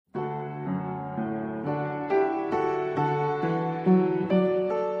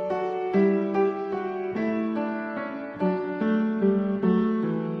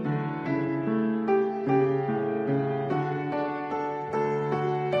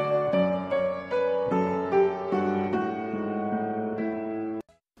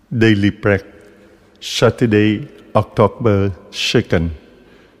Daily Bread, Saturday, October 2nd,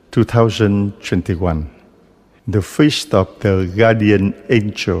 2021, the Feast of the Guardian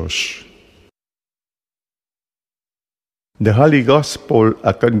Angels. The Holy Gospel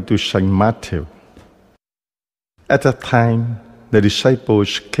according to St. Matthew. At that time, the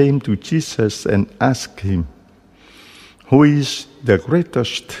disciples came to Jesus and asked him, "Who is the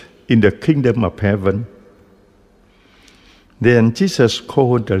greatest in the kingdom of heaven?" Then Jesus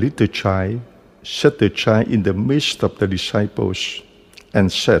called the little child, set the child in the midst of the disciples,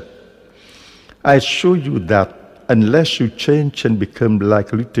 and said, "I assure you that unless you change and become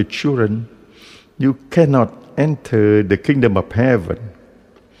like little children, you cannot enter the kingdom of heaven.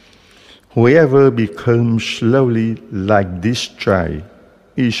 Whoever becomes slowly like this child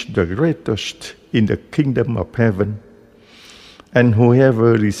is the greatest in the kingdom of heaven. And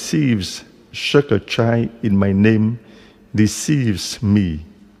whoever receives such a child in my name receives me.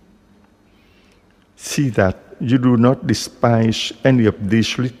 See that you do not despise any of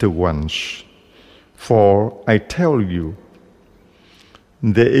these little ones, for I tell you,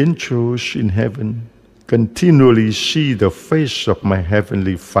 the angels in heaven continually see the face of my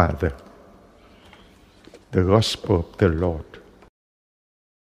heavenly Father." The Gospel of the Lord.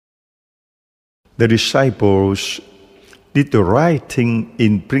 The disciples did the right thing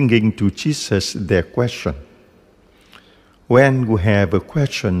in bringing to Jesus their question. When we have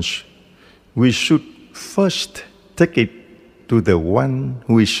questions, we should first take it to the one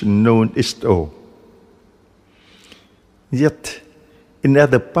who is known as all. Yet, in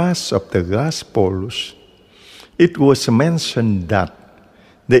other parts of the Gospels, it was mentioned that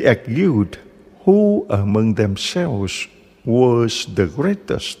they argued who among themselves was the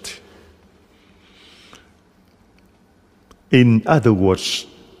greatest. In other words,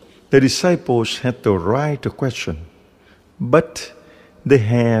 the disciples had the right question, but they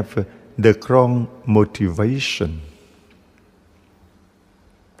have the wrong motivation.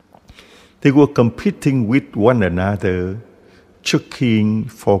 They were competing with one another, jockeying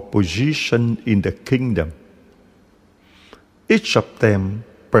for position in the kingdom. Each of them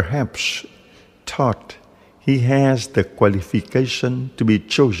perhaps thought he has the qualification to be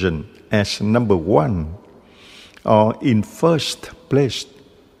chosen as number one or in first place.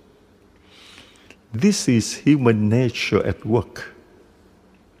 This is human nature at work.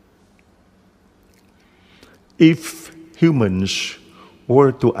 If humans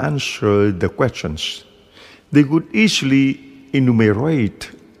were to answer the questions, they would easily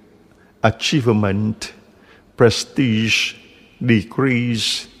enumerate achievement, prestige,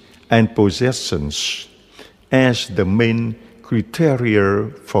 degrees, and possessions as the main criteria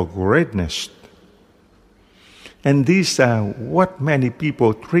for greatness. And these are what many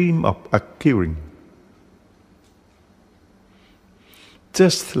people dream of acquiring.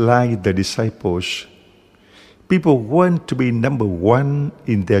 Just like the disciples, people want to be number one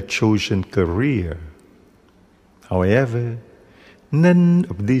in their chosen career. However, none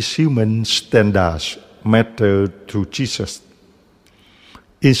of these human standards matter to Jesus.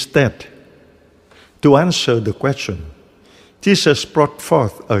 Instead, to answer the question, Jesus brought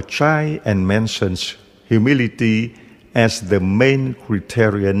forth a child and mentions humility as the main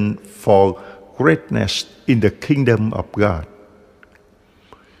criterion for greatness in the kingdom of God.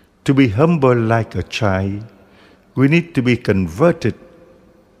 To be humble like a child, we need to be converted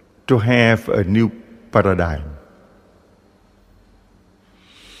to have a new paradigm.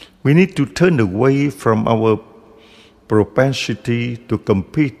 We need to turn away from our propensity to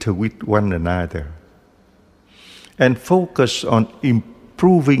compete with one another and focus on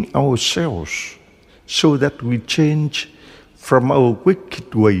improving ourselves so that we change from our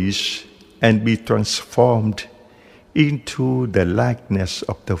wicked ways and be transformed into the likeness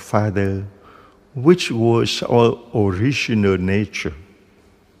of the Father, which was our original nature.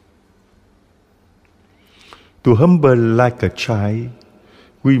 To humble like a child,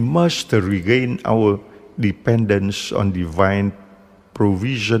 we must regain our dependence on divine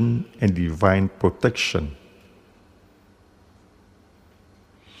provision and divine protection.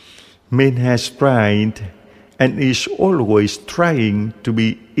 Man has tried and is always trying to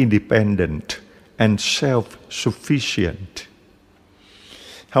be independent and self-sufficient.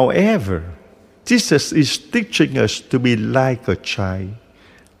 However, Jesus is teaching us to be like a child,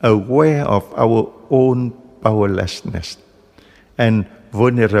 aware of our own powerlessness and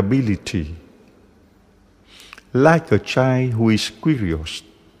vulnerability. Like a child who is curious,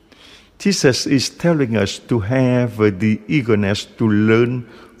 Jesus is telling us to have the eagerness to learn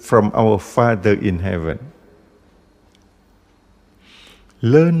from our Father in heaven.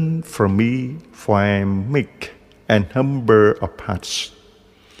 Learn from me, for I am meek and humble of heart,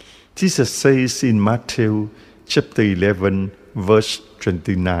 Jesus says in Matthew chapter 11, verse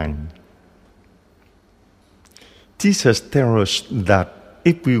 29. Jesus tells us that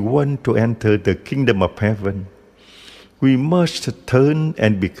if we want to enter the kingdom of heaven, we must turn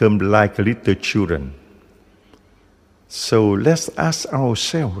and become like little children. So let's ask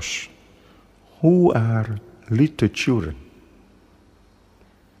ourselves, who are little children?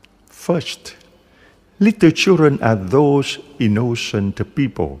 First, little children are those innocent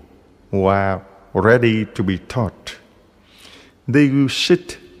people who are ready to be taught. They will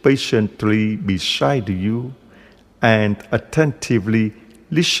sit patiently beside you and attentively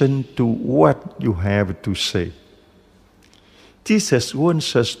listen to what you have to say. Jesus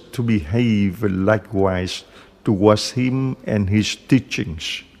wants us to behave likewise towards Him and His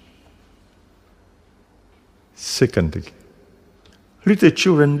teachings. Secondly, little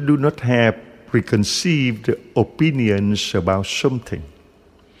children do not have preconceived opinions about something.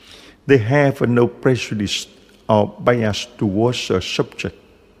 They have no prejudice or bias towards a subject.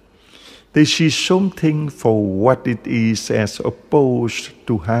 They see something for what it is as opposed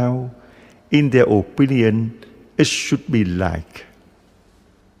to how, in their opinion, it should be like.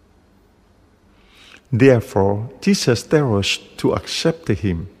 Therefore, Jesus tells us to accept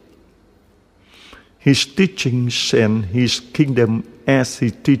Him, His teachings and His kingdom as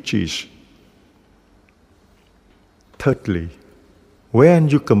He teaches. Thirdly, when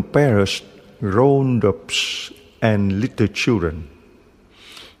you compare grown-ups and little children,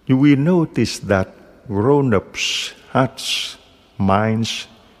 you will notice that grown-ups' hearts, minds,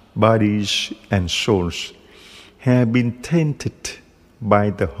 bodies, and souls have been tainted by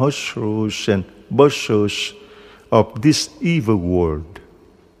the hustles and bustles of this evil world.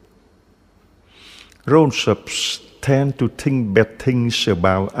 Grown-ups tend to think bad things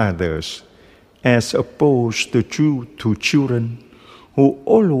about others, as opposed to children who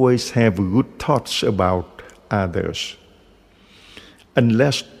always have good thoughts about others.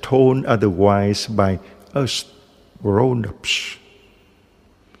 Unless told otherwise by us grown-ups.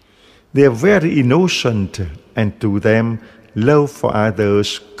 They are very innocent, and to them, love for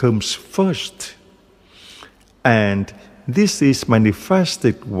others comes first. And this is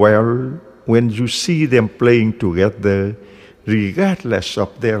manifested well when you see them playing together, regardless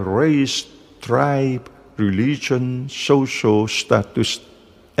of their race, tribe, religion, social status,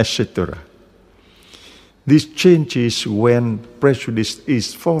 etc. This changes when prejudice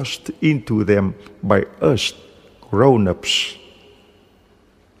is forced into them by us grown-ups.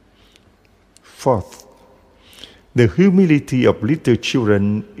 Fourth, the humility of little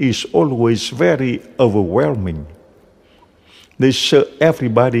children is always very overwhelming. They serve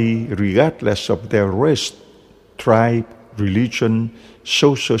everybody regardless of their race, tribe, religion,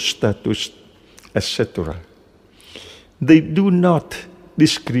 social status, etc. They do not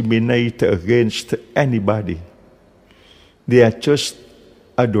discriminate against anybody. They are just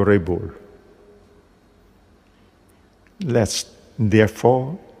adorable. Let's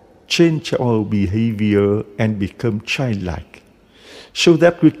therefore change our behavior and become childlike, so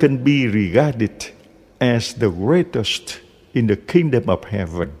that we can be regarded as the greatest in the kingdom of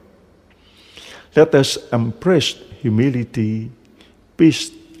heaven. Let us embrace humility,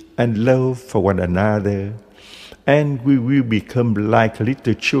 peace, and love for one another, and we will become like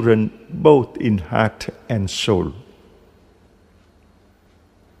little children both in heart and soul.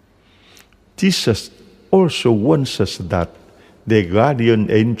 Jesus also wants us that the guardian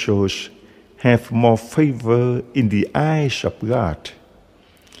angels have more favor in the eyes of God.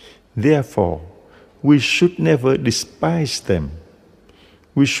 Therefore, we should never despise them.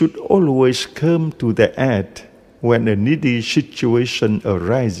 We should always come to their aid when a needy situation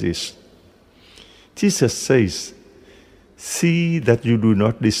arises. Jesus says, "See that you do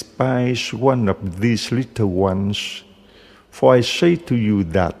not despise one of these little ones, for I say to you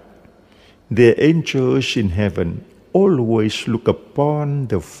that the angels in heaven always look upon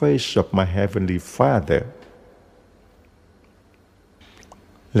the face of my heavenly Father."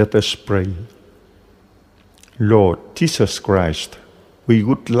 Let us pray. Lord Jesus Christ, we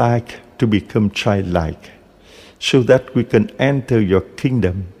would like to become childlike, so that we can enter your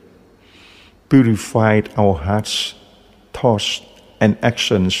kingdom. Purify our hearts, thoughts, and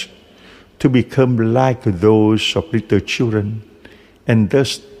actions to become like those of little children, and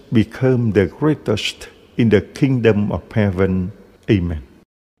thus become the greatest in the kingdom of heaven. Amen.